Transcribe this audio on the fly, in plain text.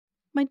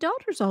My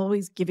daughter's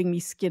always giving me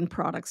skin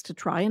products to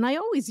try, and I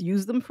always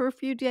use them for a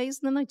few days,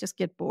 and then I just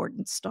get bored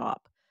and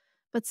stop.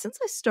 But since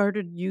I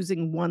started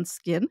using One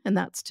Skin, and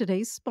that's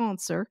today's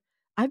sponsor,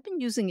 I've been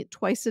using it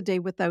twice a day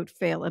without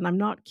fail, and I'm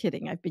not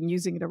kidding. I've been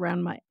using it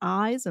around my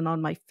eyes and on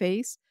my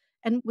face,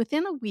 and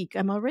within a week,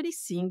 I'm already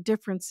seeing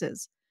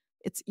differences.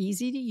 It's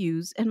easy to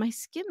use, and my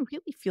skin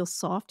really feels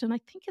soft, and I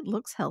think it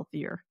looks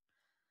healthier.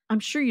 I'm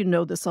sure you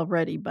know this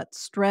already, but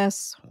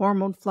stress,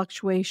 hormone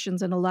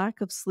fluctuations, and a lack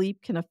of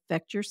sleep can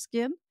affect your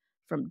skin.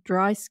 From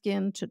dry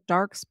skin to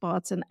dark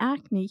spots and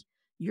acne,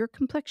 your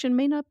complexion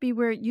may not be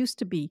where it used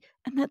to be,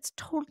 and that's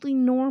totally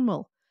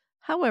normal.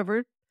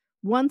 However,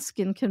 One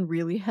Skin can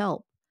really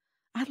help.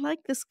 I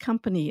like this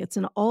company. It's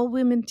an all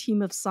women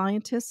team of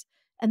scientists,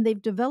 and they've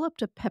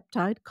developed a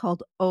peptide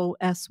called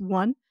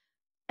OS1,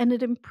 and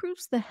it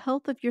improves the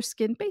health of your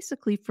skin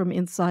basically from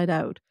inside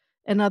out.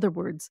 In other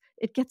words,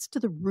 it gets to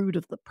the root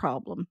of the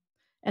problem.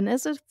 And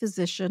as a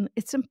physician,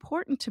 it's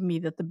important to me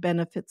that the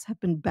benefits have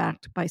been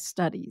backed by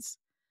studies.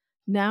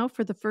 Now,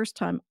 for the first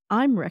time,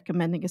 I'm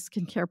recommending a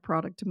skincare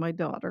product to my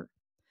daughter.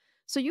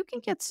 So you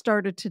can get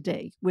started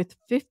today with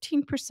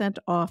 15%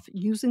 off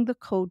using the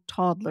code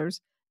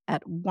TODDLERS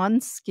at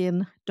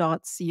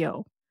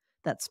oneskin.co.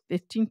 That's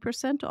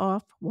 15%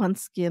 off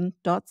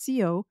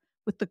oneskin.co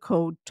with the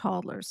code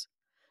TODDLERS.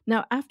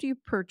 Now, after you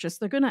purchase,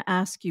 they're going to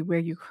ask you where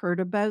you heard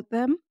about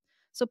them.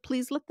 So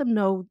please let them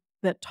know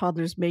that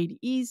Toddlers Made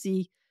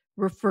Easy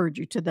referred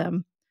you to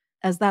them,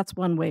 as that's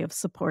one way of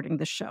supporting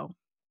the show.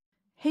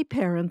 Hey,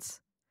 parents.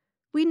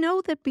 We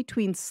know that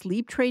between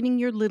sleep training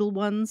your little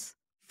ones,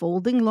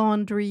 folding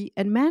laundry,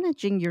 and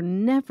managing your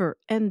never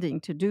ending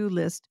to do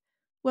list,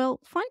 well,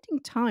 finding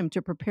time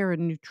to prepare a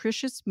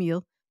nutritious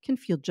meal can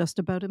feel just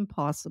about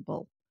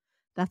impossible.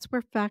 That's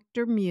where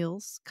Factor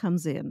Meals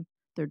comes in.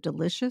 They're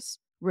delicious,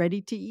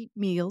 ready to eat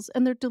meals,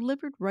 and they're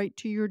delivered right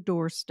to your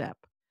doorstep.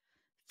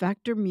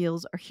 Factor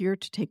Meals are here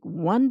to take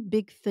one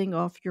big thing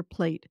off your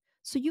plate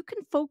so you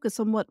can focus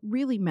on what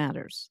really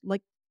matters,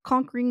 like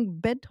conquering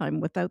bedtime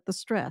without the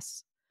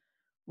stress.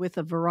 With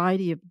a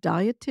variety of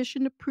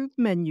dietitian approved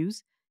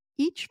menus,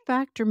 each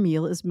Factor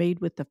meal is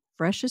made with the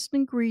freshest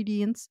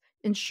ingredients,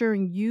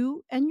 ensuring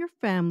you and your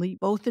family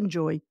both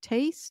enjoy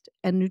taste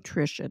and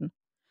nutrition.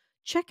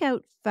 Check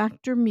out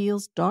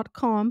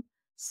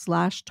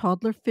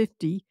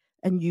factormeals.com/toddler50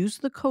 and use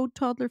the code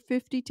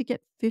toddler50 to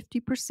get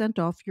 50%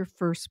 off your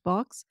first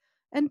box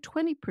and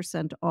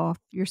 20% off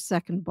your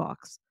second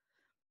box.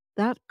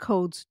 That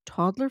code's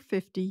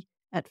toddler50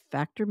 at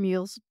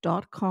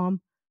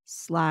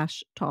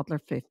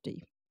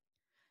factormeals.com/toddler50.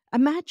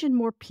 Imagine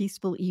more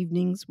peaceful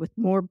evenings with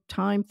more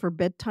time for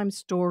bedtime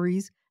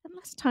stories and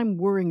less time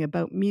worrying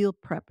about meal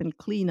prep and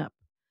cleanup.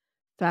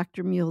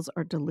 Factor meals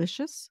are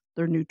delicious,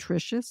 they're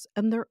nutritious,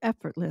 and they're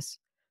effortless.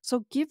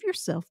 So give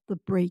yourself the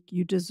break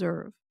you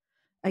deserve.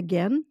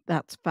 Again,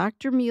 that's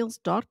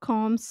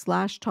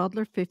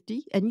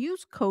factormeals.com/toddler50 and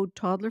use code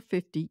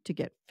toddler50 to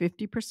get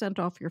 50%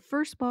 off your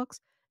first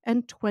box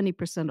and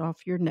 20%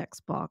 off your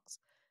next box.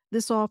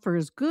 This offer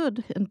is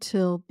good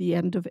until the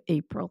end of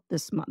April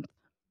this month.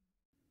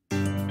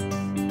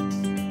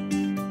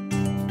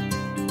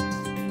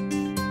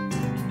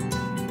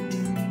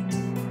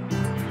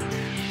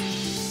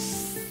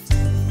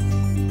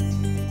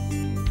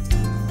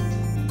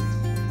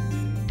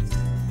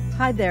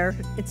 Hi there,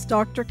 it's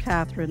Dr.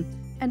 Cathryn,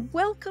 and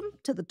welcome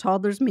to the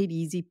Toddlers Made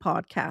Easy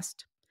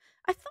podcast.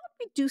 I thought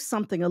we'd do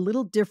something a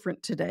little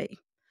different today.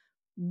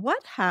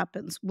 What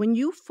happens when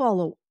you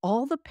follow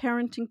all the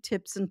parenting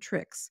tips and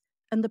tricks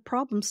and the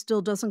problem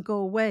still doesn't go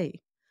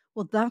away?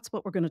 Well, that's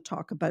what we're going to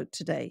talk about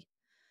today.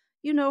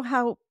 You know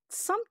how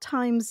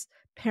sometimes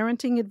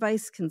parenting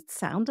advice can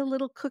sound a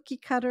little cookie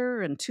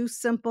cutter and too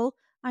simple?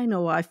 I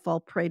know I fall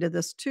prey to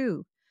this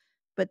too.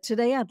 But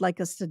today I'd like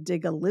us to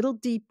dig a little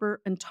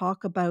deeper and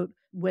talk about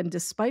when,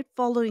 despite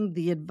following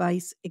the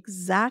advice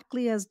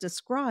exactly as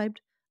described,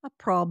 a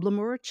problem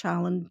or a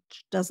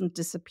challenge doesn't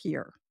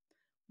disappear.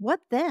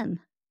 What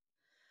then?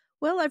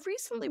 Well, I've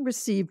recently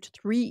received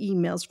 3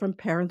 emails from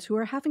parents who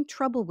are having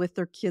trouble with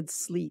their kids'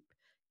 sleep,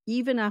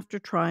 even after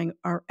trying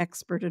our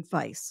expert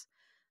advice.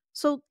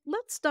 So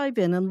let's dive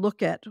in and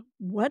look at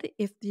what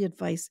if the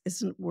advice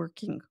isn't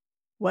working,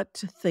 what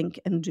to think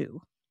and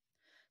do.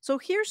 So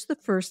here's the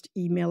first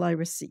email I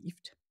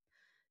received.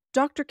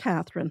 Dr.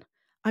 Cathryn,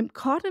 I'm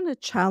caught in a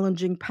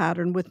challenging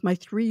pattern with my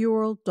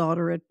 3-year-old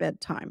daughter at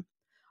bedtime.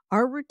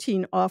 Our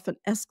routine often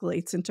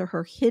escalates into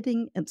her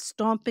hitting and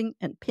stomping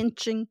and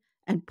pinching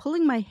and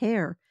pulling my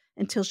hair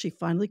until she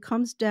finally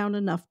calms down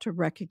enough to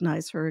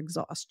recognize her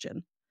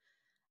exhaustion.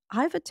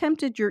 I've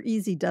attempted your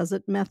easy does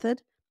it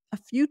method a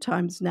few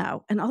times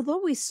now, and although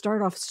we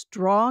start off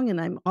strong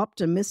and I'm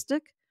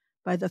optimistic,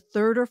 by the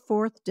third or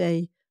fourth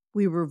day,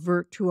 we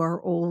revert to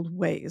our old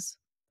ways.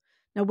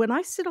 Now, when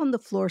I sit on the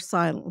floor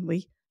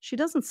silently, she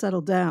doesn't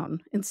settle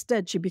down.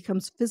 Instead, she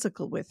becomes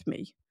physical with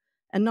me.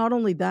 And not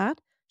only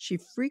that, she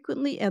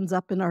frequently ends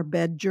up in our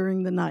bed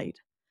during the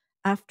night.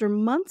 After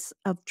months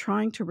of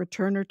trying to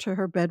return her to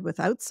her bed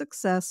without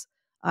success,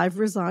 I've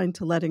resigned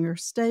to letting her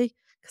stay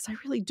because I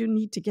really do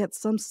need to get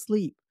some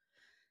sleep.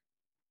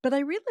 But I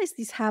realize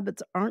these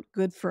habits aren't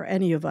good for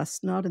any of us,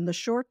 not in the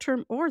short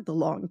term or the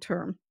long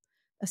term,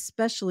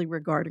 especially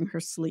regarding her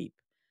sleep.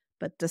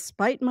 But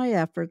despite my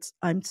efforts,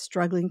 I'm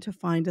struggling to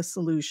find a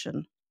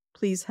solution.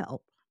 Please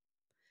help.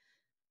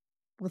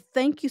 Well,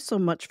 thank you so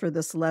much for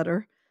this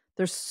letter.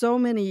 There's so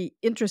many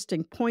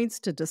interesting points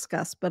to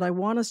discuss, but I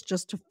want us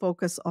just to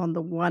focus on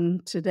the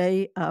one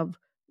today of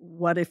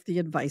what if the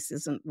advice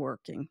isn't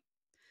working.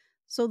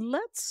 So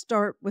let's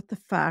start with the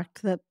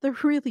fact that there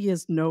really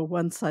is no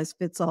one size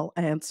fits all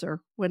answer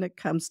when it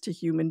comes to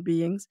human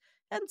beings,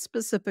 and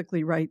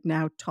specifically right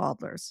now,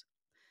 toddlers.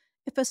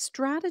 If a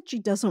strategy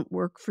doesn't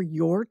work for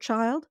your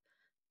child,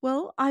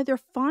 well, either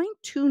fine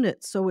tune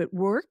it so it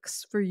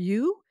works for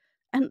you,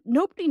 and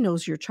nobody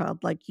knows your child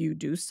like you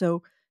do,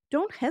 so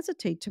don't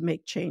hesitate to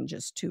make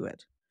changes to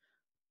it.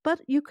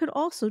 But you could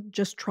also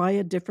just try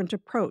a different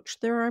approach.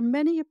 There are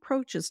many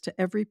approaches to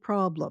every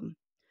problem.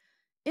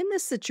 In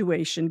this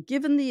situation,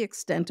 given the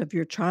extent of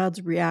your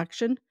child's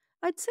reaction,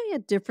 I'd say a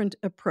different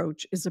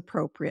approach is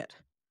appropriate.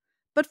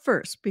 But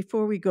first,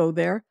 before we go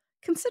there,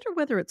 consider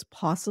whether it's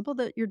possible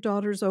that your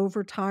daughter's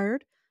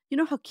overtired. You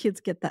know how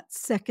kids get that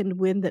second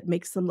wind that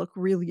makes them look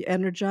really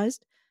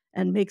energized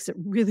and makes it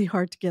really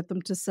hard to get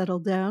them to settle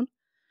down?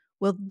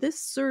 Well, this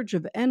surge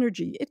of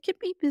energy, it can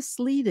be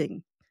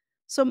misleading.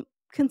 So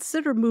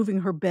consider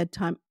moving her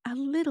bedtime a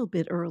little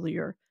bit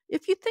earlier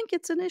if you think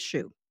it's an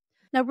issue.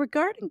 Now,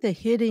 regarding the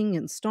hitting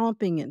and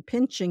stomping and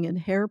pinching and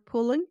hair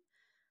pulling,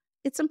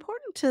 it's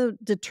important to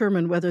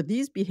determine whether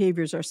these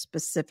behaviors are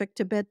specific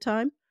to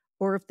bedtime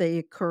or if they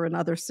occur in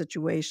other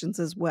situations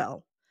as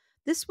well.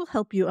 This will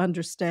help you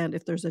understand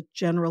if there's a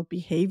general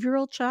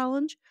behavioral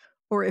challenge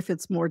or if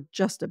it's more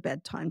just a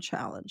bedtime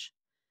challenge.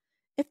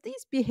 If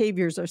these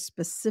behaviors are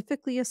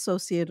specifically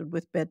associated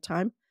with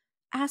bedtime,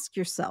 ask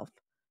yourself,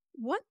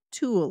 what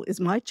tool is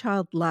my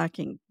child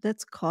lacking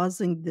that's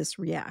causing this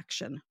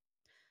reaction?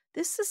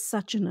 This is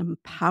such an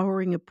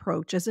empowering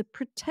approach as it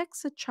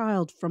protects a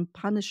child from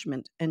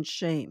punishment and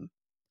shame.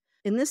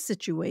 In this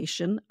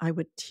situation, I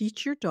would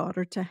teach your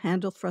daughter to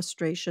handle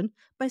frustration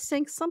by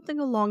saying something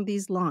along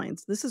these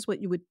lines. This is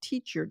what you would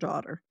teach your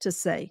daughter to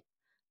say: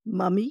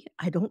 Mummy,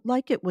 I don't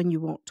like it when you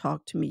won't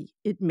talk to me.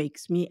 It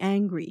makes me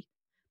angry.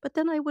 But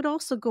then I would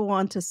also go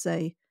on to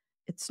say,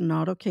 it's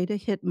not okay to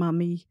hit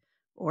Mummy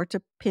or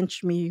to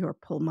pinch me or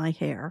pull my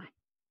hair.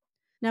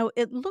 Now,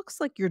 it looks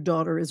like your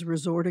daughter is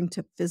resorting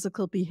to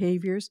physical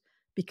behaviors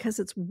because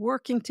it's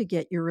working to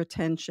get your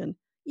attention,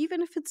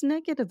 even if it's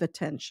negative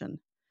attention.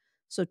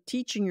 So,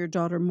 teaching your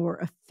daughter more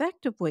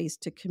effective ways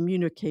to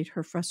communicate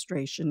her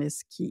frustration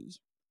is key.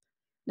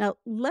 Now,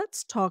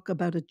 let's talk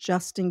about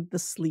adjusting the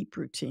sleep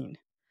routine.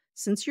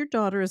 Since your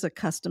daughter is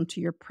accustomed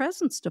to your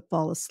presence to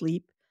fall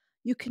asleep,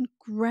 you can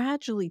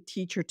gradually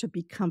teach her to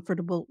be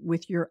comfortable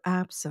with your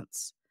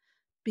absence.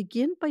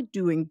 Begin by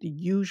doing the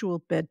usual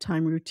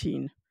bedtime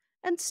routine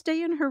and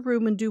stay in her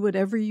room and do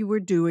whatever you were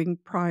doing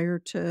prior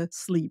to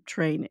sleep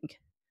training.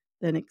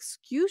 Then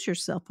excuse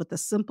yourself with a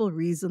simple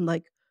reason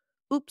like,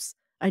 oops,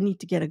 I need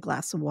to get a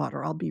glass of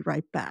water. I'll be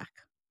right back.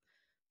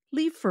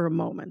 Leave for a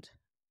moment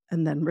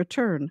and then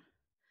return.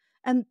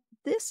 And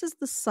this is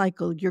the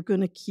cycle you're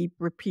going to keep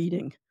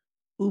repeating.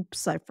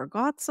 Oops, I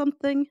forgot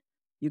something.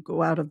 You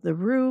go out of the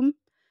room.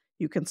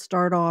 You can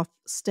start off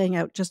staying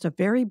out just a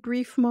very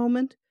brief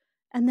moment,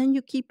 and then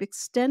you keep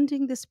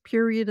extending this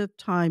period of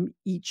time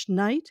each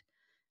night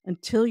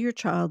until your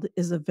child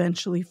is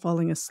eventually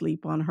falling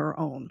asleep on her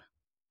own.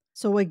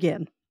 So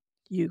again,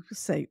 you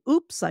say,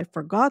 oops, I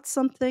forgot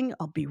something.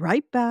 I'll be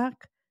right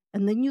back.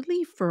 And then you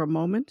leave for a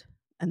moment,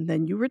 and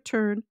then you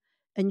return,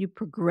 and you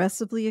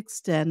progressively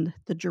extend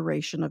the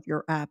duration of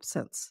your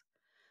absence.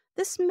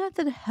 This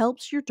method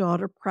helps your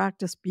daughter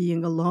practice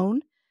being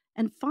alone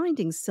and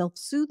finding self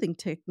soothing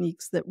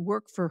techniques that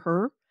work for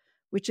her,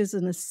 which is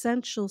an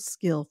essential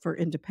skill for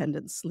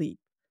independent sleep.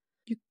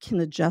 You can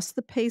adjust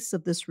the pace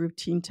of this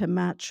routine to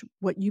match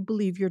what you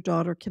believe your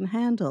daughter can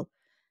handle,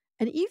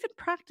 and even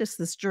practice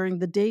this during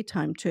the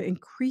daytime to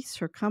increase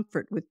her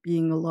comfort with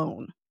being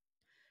alone.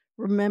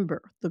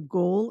 Remember, the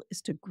goal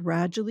is to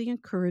gradually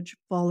encourage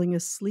falling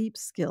asleep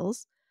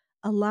skills,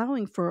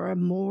 allowing for a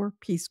more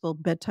peaceful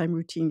bedtime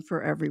routine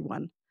for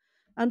everyone.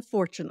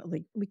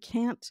 Unfortunately, we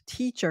can't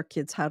teach our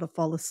kids how to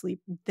fall asleep.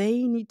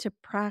 They need to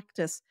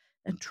practice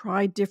and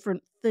try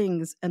different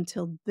things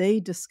until they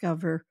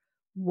discover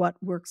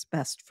what works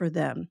best for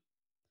them.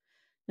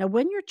 Now,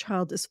 when your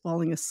child is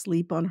falling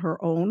asleep on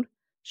her own,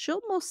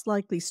 she'll most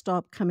likely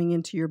stop coming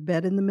into your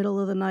bed in the middle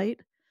of the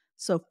night.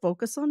 So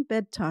focus on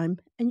bedtime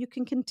and you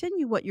can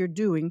continue what you're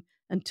doing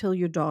until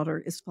your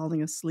daughter is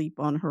falling asleep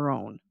on her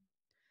own.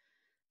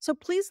 So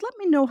please let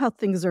me know how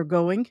things are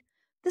going.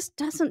 This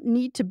doesn't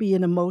need to be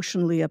an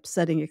emotionally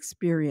upsetting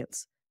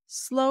experience.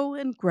 Slow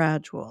and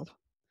gradual.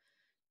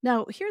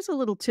 Now, here's a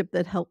little tip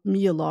that helped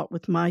me a lot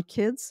with my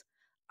kids.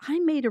 I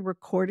made a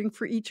recording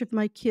for each of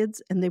my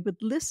kids, and they would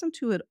listen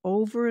to it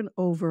over and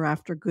over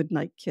after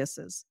goodnight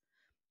kisses.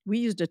 We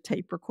used a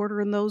tape recorder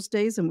in those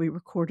days and we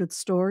recorded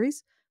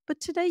stories, but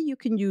today you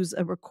can use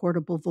a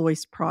recordable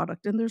voice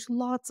product, and there's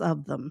lots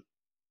of them.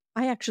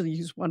 I actually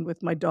use one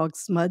with my dog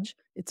Smudge.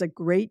 It's a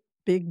great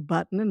big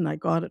button, and I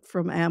got it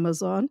from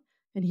Amazon.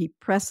 And he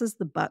presses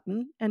the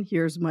button and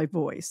hears my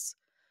voice.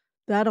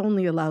 That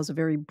only allows a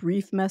very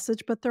brief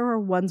message, but there are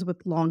ones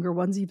with longer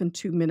ones, even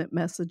 2-minute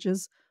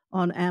messages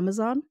on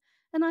Amazon.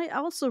 And I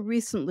also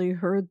recently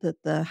heard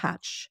that the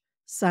Hatch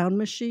sound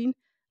machine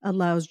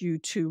allows you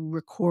to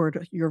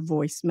record your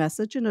voice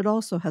message, and it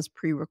also has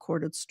pre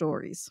recorded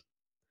stories.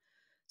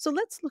 So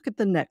let's look at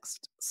the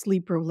next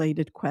sleep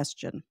related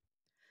question.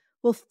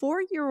 Well,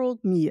 4-year old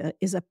Mia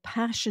is a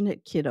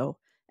passionate kiddo,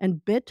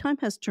 and bedtime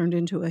has turned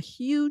into a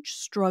huge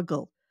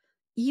struggle.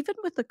 Even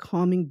with a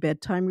calming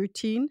bedtime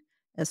routine,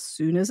 as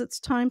soon as it's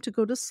time to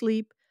go to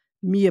sleep,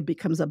 Mia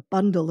becomes a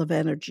bundle of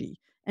energy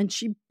and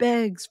she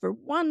begs for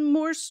one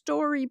more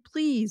story,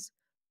 please,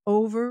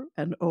 over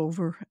and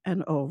over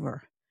and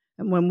over.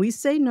 And when we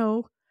say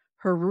no,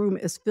 her room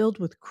is filled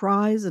with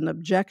cries and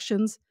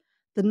objections.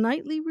 The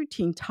nightly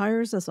routine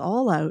tires us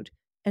all out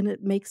and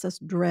it makes us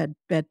dread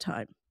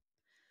bedtime.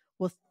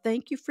 Well,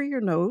 thank you for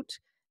your note.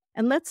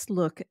 And let's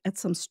look at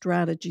some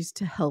strategies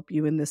to help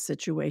you in this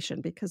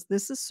situation because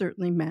this is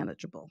certainly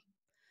manageable.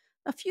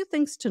 A few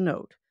things to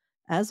note.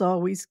 As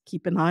always,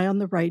 keep an eye on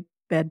the right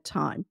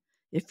bedtime.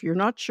 If you're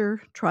not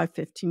sure, try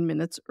 15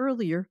 minutes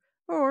earlier,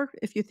 or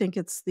if you think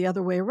it's the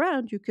other way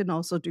around, you can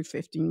also do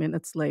 15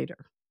 minutes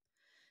later.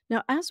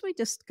 Now, as we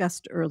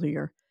discussed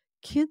earlier,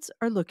 kids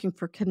are looking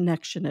for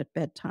connection at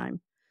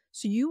bedtime.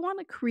 So you want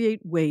to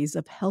create ways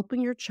of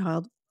helping your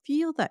child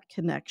feel that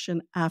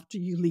connection after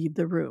you leave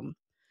the room.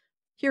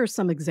 Here are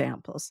some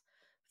examples.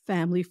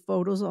 Family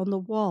photos on the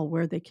wall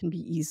where they can be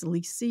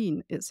easily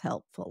seen is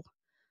helpful.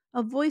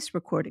 A voice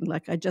recording,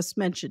 like I just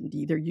mentioned,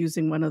 either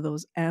using one of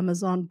those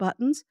Amazon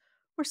buttons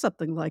or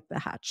something like the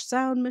Hatch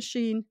sound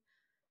machine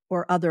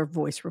or other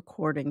voice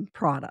recording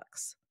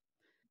products.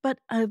 But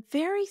a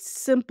very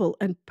simple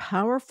and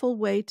powerful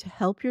way to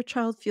help your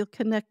child feel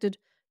connected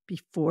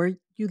before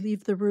you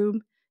leave the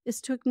room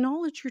is to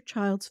acknowledge your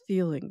child's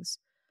feelings.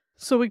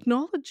 So,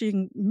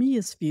 acknowledging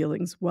Mia's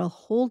feelings while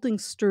holding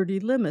sturdy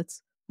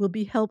limits will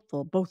be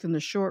helpful both in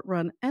the short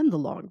run and the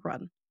long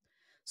run.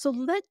 So,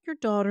 let your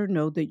daughter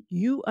know that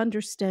you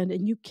understand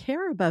and you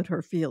care about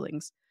her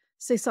feelings.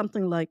 Say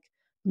something like,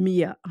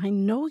 Mia, I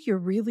know you're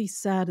really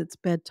sad it's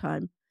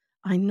bedtime.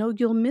 I know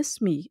you'll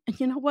miss me. And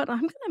you know what?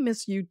 I'm going to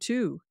miss you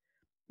too.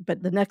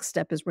 But the next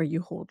step is where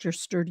you hold your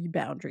sturdy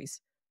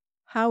boundaries.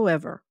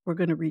 However, we're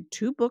going to read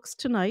 2 books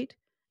tonight,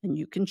 and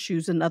you can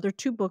choose another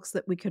 2 books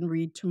that we can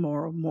read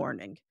tomorrow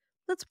morning.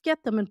 Let's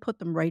get them and put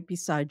them right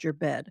beside your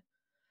bed.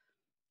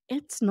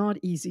 It's not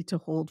easy to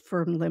hold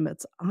firm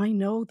limits. I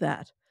know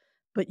that.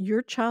 But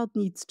your child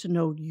needs to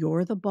know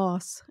you're the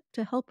boss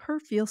to help her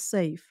feel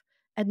safe.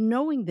 And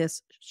knowing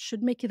this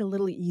should make it a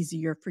little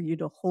easier for you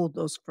to hold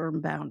those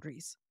firm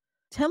boundaries.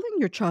 Telling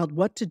your child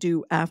what to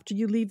do after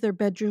you leave their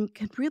bedroom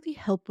can really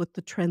help with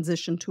the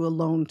transition to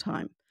alone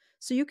time.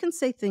 So you can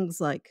say things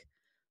like,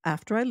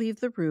 after I leave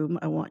the room,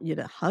 I want you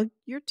to hug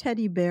your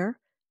teddy bear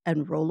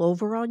and roll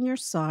over on your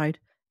side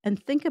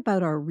and think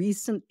about our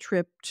recent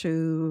trip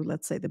to,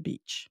 let's say, the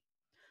beach.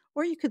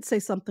 Or you could say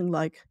something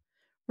like,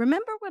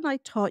 remember when I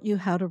taught you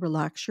how to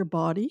relax your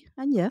body?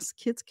 And yes,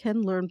 kids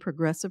can learn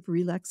progressive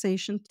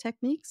relaxation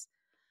techniques.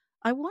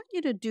 I want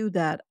you to do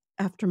that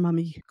after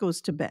mommy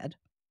goes to bed.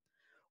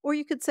 Or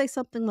you could say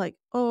something like,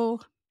 oh,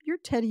 your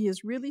teddy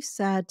is really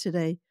sad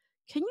today.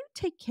 Can you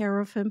take care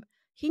of him?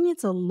 He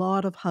needs a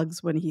lot of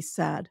hugs when he's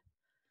sad.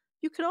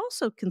 You could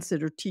also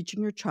consider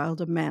teaching your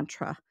child a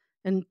mantra.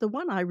 And the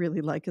one I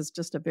really like is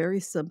just a very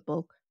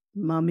simple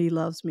Mommy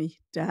loves me,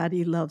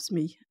 Daddy loves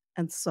me,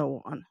 and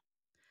so on.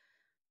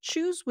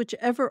 Choose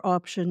whichever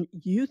option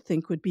you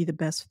think would be the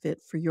best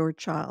fit for your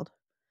child.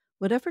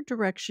 Whatever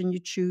direction you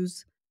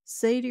choose,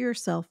 say to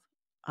yourself,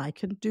 I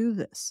can do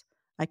this.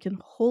 I can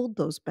hold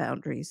those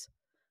boundaries,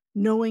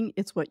 knowing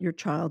it's what your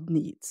child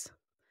needs.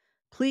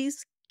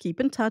 Please keep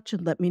in touch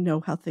and let me know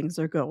how things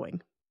are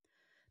going.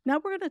 Now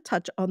we're going to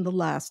touch on the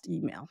last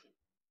email.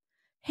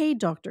 Hey,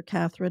 Dr.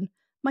 Cathryn,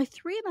 my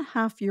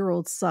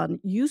 3.5-year-old son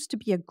used to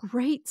be a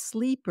great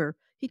sleeper.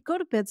 He'd go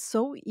to bed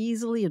so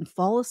easily and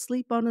fall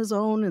asleep on his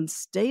own and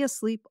stay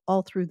asleep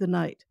all through the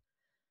night.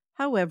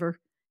 However,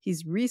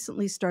 he's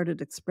recently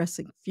started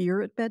expressing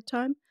fear at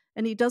bedtime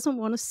and he doesn't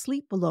want to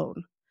sleep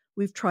alone.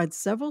 We've tried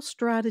several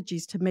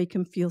strategies to make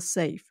him feel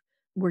safe.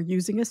 We're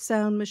using a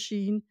sound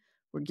machine,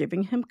 we're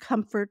giving him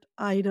comfort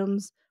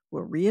items,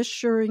 we're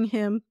reassuring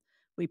him,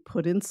 we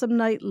put in some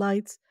night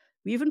lights,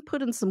 we even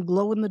put in some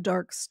glow in the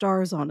dark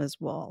stars on his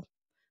wall.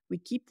 We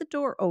keep the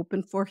door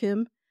open for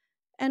him,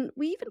 and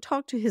we even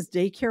talk to his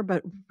daycare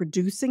about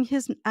reducing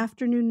his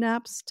afternoon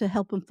naps to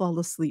help him fall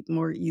asleep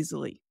more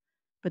easily.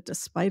 But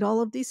despite all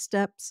of these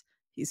steps,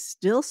 he's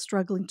still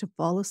struggling to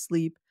fall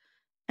asleep,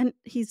 and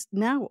he's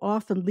now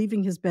often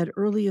leaving his bed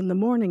early in the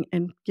morning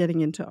and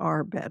getting into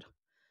our bed.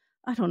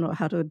 I don't know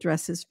how to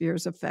address his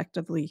fears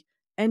effectively.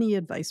 Any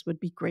advice would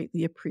be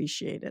greatly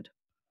appreciated.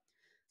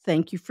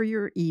 Thank you for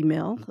your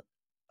email.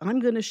 I'm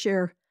going to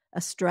share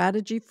a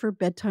strategy for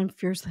bedtime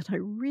fears that I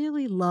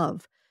really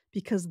love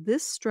because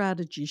this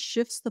strategy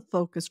shifts the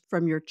focus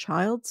from your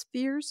child's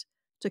fears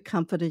to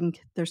comforting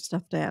their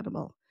stuffed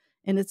animal.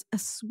 And it's a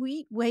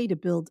sweet way to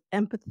build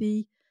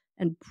empathy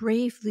and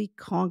bravely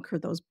conquer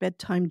those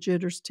bedtime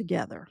jitters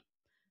together.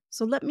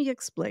 So let me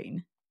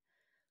explain.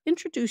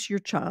 Introduce your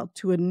child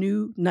to a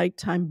new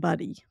nighttime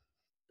buddy,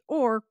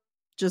 or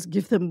just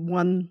give them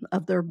one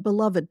of their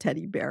beloved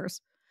teddy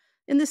bears.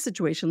 In this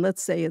situation,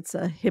 let's say it's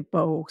a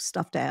hippo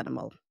stuffed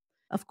animal.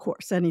 Of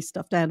course, any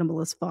stuffed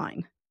animal is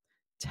fine.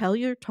 Tell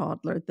your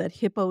toddler that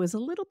Hippo is a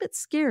little bit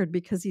scared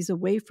because he's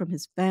away from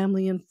his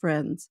family and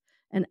friends,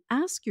 and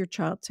ask your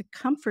child to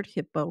comfort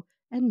Hippo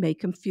and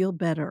make him feel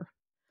better.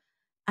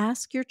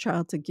 Ask your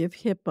child to give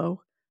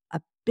Hippo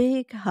a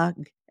big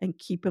hug and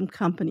keep him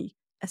company,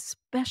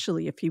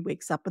 especially if he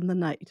wakes up in the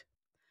night.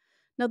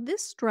 Now,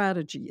 this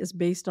strategy is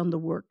based on the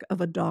work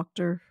of a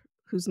doctor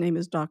whose name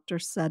is Dr.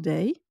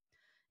 Sade,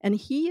 and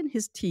he and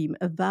his team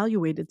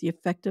evaluated the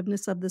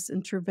effectiveness of this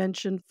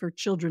intervention for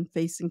children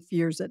facing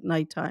fears at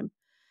nighttime.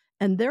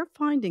 And their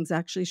findings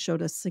actually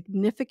showed a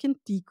significant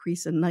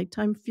decrease in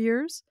nighttime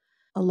fears,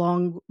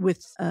 along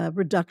with a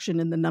reduction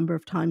in the number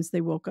of times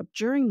they woke up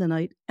during the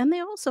night. And they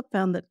also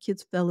found that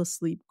kids fell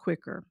asleep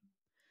quicker.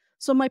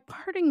 So, my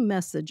parting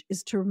message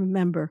is to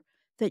remember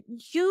that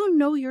you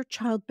know your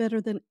child better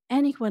than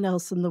anyone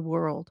else in the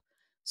world.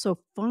 So,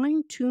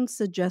 fine tune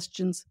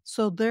suggestions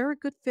so they're a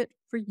good fit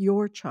for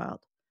your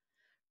child.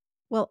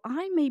 While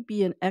I may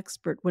be an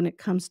expert when it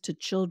comes to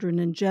children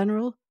in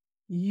general,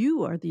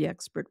 you are the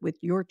expert with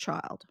your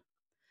child.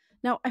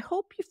 Now, I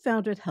hope you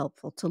found it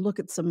helpful to look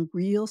at some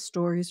real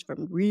stories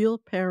from real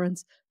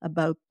parents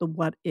about the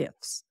what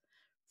ifs.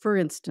 For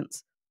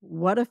instance,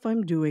 what if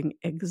I'm doing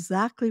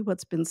exactly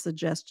what's been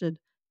suggested,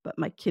 but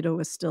my kiddo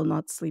is still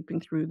not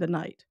sleeping through the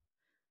night?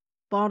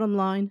 Bottom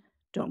line,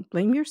 don't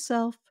blame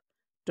yourself,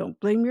 don't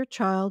blame your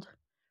child.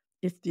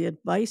 If the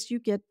advice you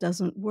get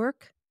doesn't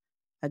work,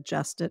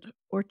 adjust it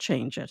or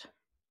change it.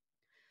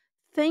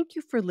 Thank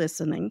you for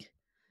listening.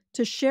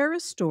 To share a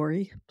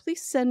story,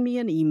 please send me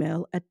an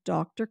email at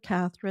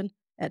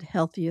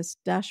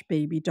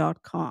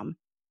drcathryn@healthiest-baby.com.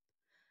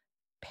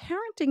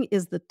 Parenting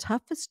is the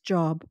toughest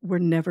job we're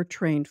never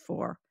trained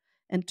for,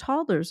 and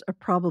toddlers are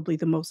probably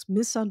the most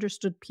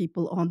misunderstood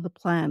people on the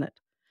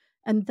planet.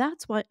 And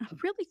that's why I'm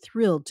really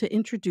thrilled to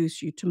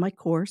introduce you to my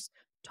course,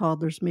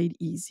 Toddlers Made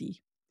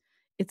Easy.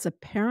 It's a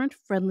parent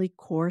friendly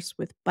course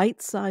with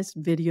bite sized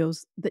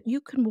videos that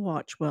you can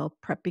watch while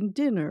prepping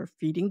dinner,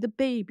 feeding the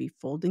baby,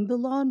 folding the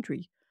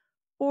laundry,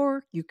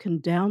 or you can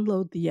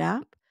download the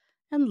app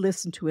and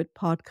listen to it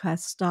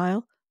podcast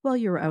style while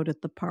you're out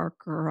at the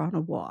park or on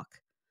a walk.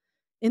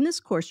 In this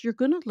course, you're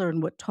going to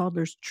learn what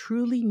toddlers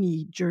truly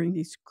need during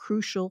these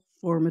crucial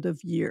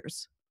formative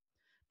years.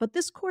 But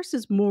this course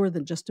is more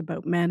than just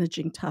about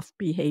managing tough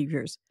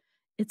behaviors.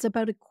 It's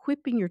about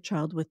equipping your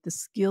child with the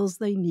skills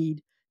they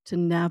need to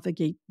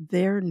navigate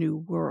their new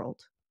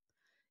world.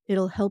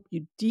 It'll help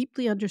you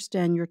deeply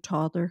understand your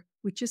toddler,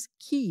 which is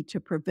key to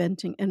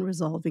preventing and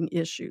resolving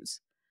issues.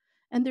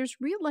 And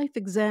there's real life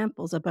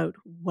examples about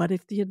what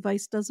if the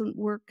advice doesn't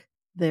work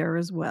there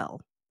as well.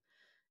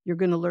 You're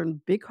going to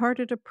learn big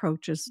hearted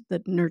approaches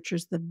that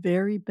nurtures the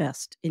very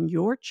best in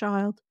your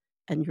child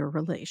and your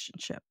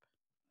relationship.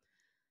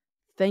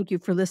 Thank you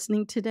for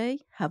listening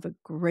today. Have a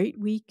great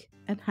week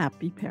and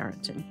happy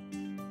parenting.